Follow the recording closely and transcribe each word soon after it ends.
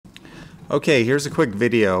Okay, here's a quick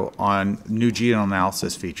video on new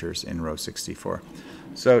geoanalysis features in Row64.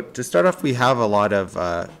 So to start off, we have a lot of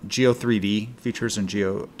Geo 3D features and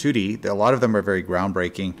Geo 2D. A lot of them are very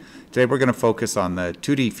groundbreaking. Today we're going to focus on the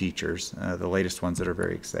 2D features, the latest ones that are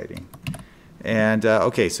very exciting. And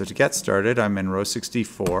okay, so to get started, I'm in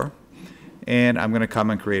Row64, and I'm going to come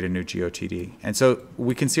and create a new Geo 2D. And so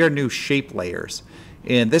we can see our new shape layers.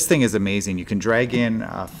 And this thing is amazing. You can drag in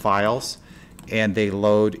files, and they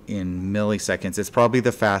load in milliseconds. It's probably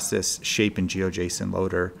the fastest shape and geojson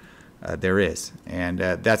loader there is, and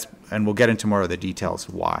we'll get into more of the details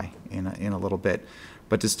why in a little bit.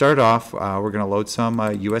 But to start off, we're going to load some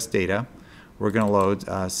U.S. data. We're going to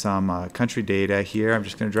load some country data here. I'm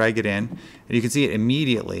just going to drag it in, and you can see it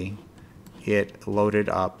immediately. It loaded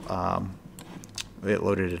up.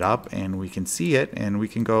 And we can see it, and we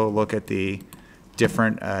can go look at the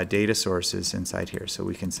different data sources inside here. So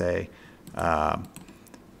we can say,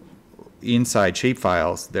 inside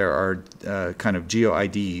shapefiles, there are kind of geo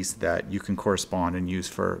IDs that you can correspond and use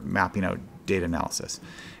for mapping out data analysis.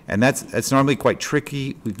 And that's normally quite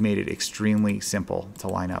tricky. We've made it extremely simple to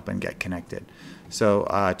line up and get connected. So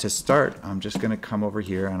to start, I'm just going to come over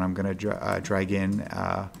here, and I'm going to drag in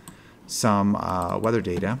some weather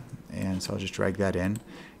data. And so I'll just drag that in.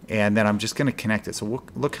 And then I'm just going to connect it. So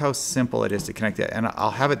look how simple it is to connect it. And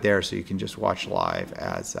I'll have it there so you can just watch live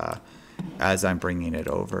as I'm bringing it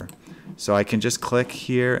over. So I can just click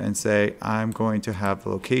here and say I'm going to have the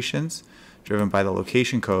locations driven by the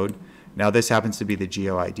location code. Now this happens to be the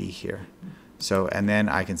geo ID here. So, and then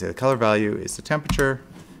I can say the color value is the temperature,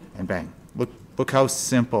 and bang. Look how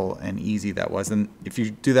simple and easy that was. And if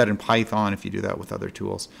you do that in Python, if you do that with other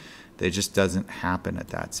tools, it just doesn't happen at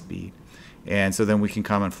that speed. And so then we can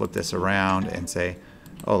come and flip this around and say,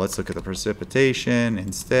 oh, let's look at the precipitation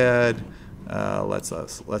instead. Let's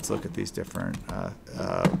look at these different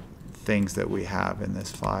things that we have in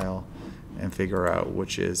this file and figure out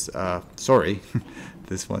which is, sorry,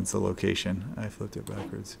 this one's the location. I flipped it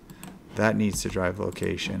backwards. That needs to drive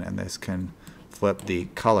location, and this can flip the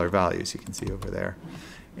color values you can see over there.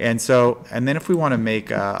 And then if we want to make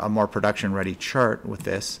a more production ready chart with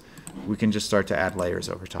this, we can just start to add layers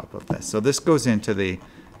over top of this. So this goes into the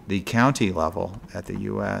county level at the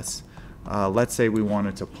US. Let's say we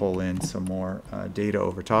wanted to pull in some more data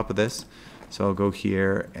over top of this. So I'll go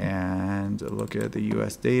here and look at the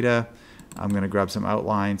US data. I'm going to grab some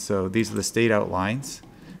outlines. So these are the state outlines,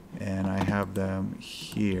 and I have them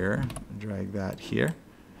here. Drag that here.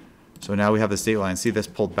 So now we have the state line. See this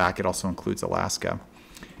pulled back. It also includes Alaska.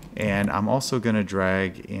 And I'm also going to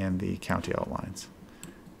drag in the county outlines.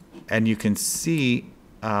 And you can see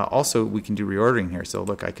also we can do reordering here. So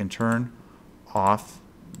look, I can turn off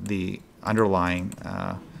the underlying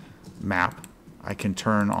map. I can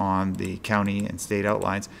turn on the county and state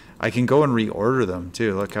outlines. I can go and reorder them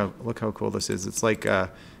too. Look how cool this is. It's like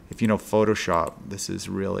if you know Photoshop, this is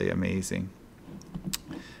really amazing.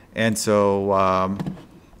 And so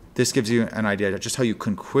this gives you an idea of just how you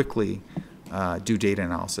can quickly do data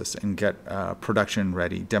analysis and get production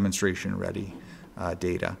ready, demonstration ready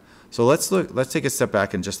data. So let's take a step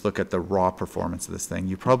back and just look at the raw performance of this thing.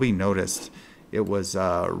 You probably noticed it was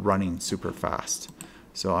running super fast.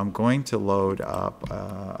 So I'm going to load up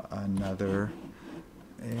another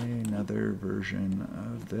version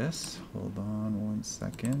of this. Hold on one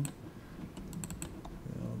second.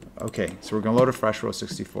 Okay, so we're going to load a fresh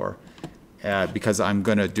Row64 because I'm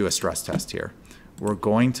going to do a stress test here. We're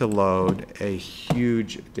going to load a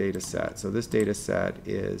huge data set. So this data set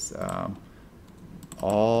is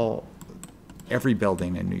every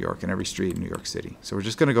building in New York and every street in New York City. So we're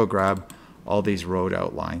just going to go grab all these road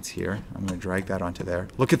outlines here. I'm going to drag that onto there.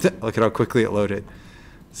 Look at how quickly it loaded.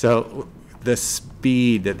 So the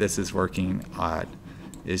speed that this is working at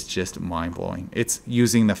is just mind-blowing. It's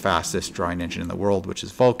using the fastest drawing engine in the world, which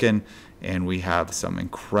is Vulkan, and we have some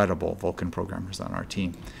incredible Vulkan programmers on our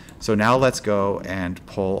team. So now let's go and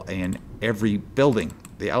pull in every building,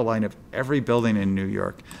 the outline of every building in New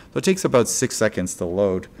York. So it takes about 6 seconds to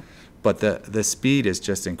load, but the speed is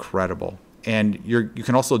just incredible. And you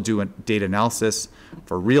can also do a data analysis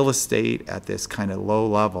for real estate at this kind of low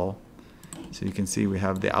level. So you can see we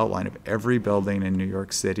have the outline of every building in New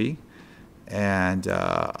York City. And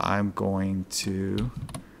I'm going to,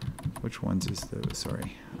 which ones is the,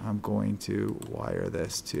 sorry, I'm going to wire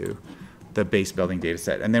this to the base building data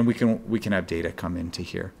set. And then we can have data come into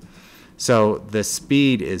here. So the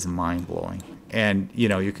speed is mind-blowing. And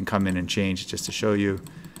you can come in and change just to show you.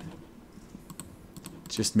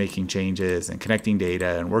 Just making changes and connecting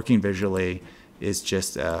data and working visually is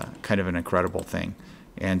just kind of an incredible thing.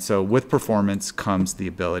 And so with performance comes the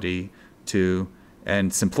ability to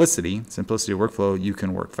and simplicity of workflow, you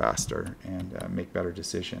can work faster and make better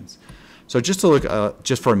decisions. So just to look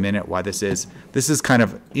just for a minute why this is kind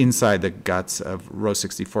of inside the guts of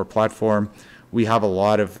Row64 platform. We have a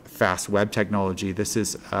lot of fast web technology. This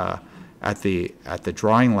is at the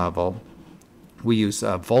drawing level. We use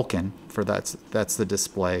Vulkan for that's the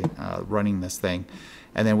display running this thing.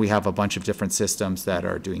 And then we have a bunch of different systems that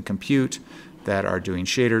are doing compute, that are doing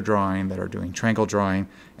shader drawing, that are doing triangle drawing,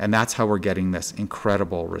 and that's how we're getting this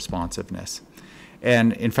incredible responsiveness.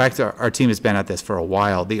 And in fact, our team has been at this for a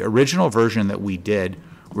while. The original version that we did,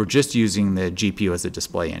 we're just using the GPU as a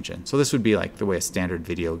display engine. So this would be like the way a standard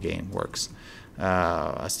video game works,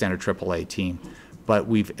 a standard AAA team. But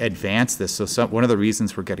we've advanced this. So one of the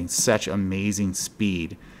reasons we're getting such amazing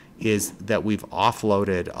speed is that we've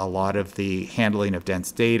offloaded a lot of the handling of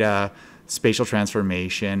dense data, spatial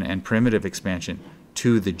transformation, and primitive expansion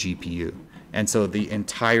to the GPU. And so the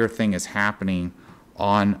entire thing is happening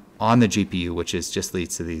on the GPU, which just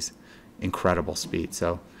leads to these incredible speeds.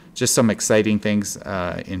 So just some exciting things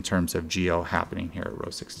in terms of geo happening here at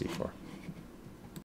Row64.